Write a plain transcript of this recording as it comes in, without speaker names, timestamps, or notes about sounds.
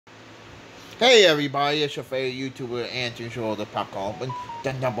Hey everybody, it's your favorite YouTuber, Anthony Shaw, the Popcorn, and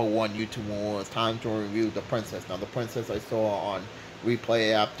the #1 YouTuber. It's time to review The Princess. Now, The Princess I saw on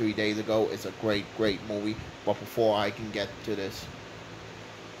Replay app 3 days ago. It's a great movie. But before I can get to this,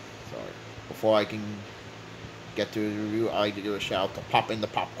 before I can get to the review, I like to do a shout out to Pop in the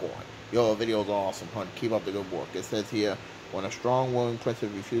Popcorn. Your videos are awesome, hun. Keep up the good work. It says here, when a strong, willing princess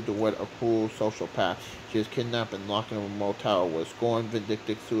refused to wed a cruel sociopath, she is kidnapped and locked in a remote tower where a scorned,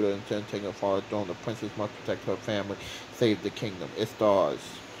 vindictive suitor intends to take her father's throne. The princess must protect her family, save the kingdom. It stars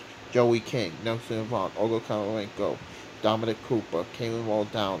Joey King, Nelson Vaughn, Olga Kurylenko, Dominic Cooper, Caitlin Wall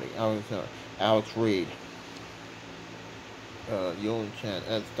Downey, Alex Reed, Yulin Chan,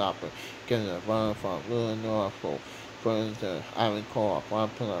 Ed Stopper, Kenneth Ron from Lil Norfolk, President Ivan Clark, Ron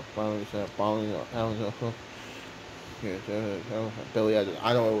Pillar, Brian Alan Hook. Billy Edwards.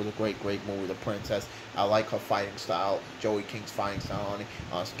 I know it was a great movie, The Princess. I like her fighting style, Joey King's fighting style on it.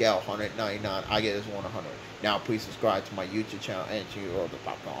 On a scale 199, I get this 100. Now, please subscribe to my YouTube channel, Anthony Shaw, the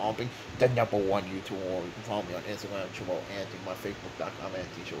Popcorn Humping, the #1 YouTuber. You can follow me on Instagram, Anthony, my Facebook.com,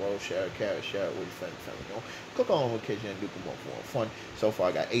 Anthony Shaw. Share it with your friends, family. Click on notification and do more for fun. So far,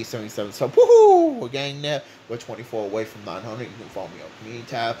 I got 877 subs. Woohoo! We're getting there. We're 24 away from 900. You can follow me on Community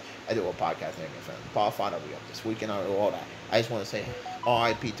tab. I do a podcast named Spotify. I'll be up this weekend. I'll do all that. I just want to say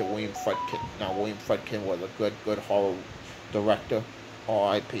R.I.P. to William Fredkin. Now, William Fredkin was a good horror director.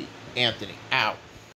 R.I.P. Anthony, out.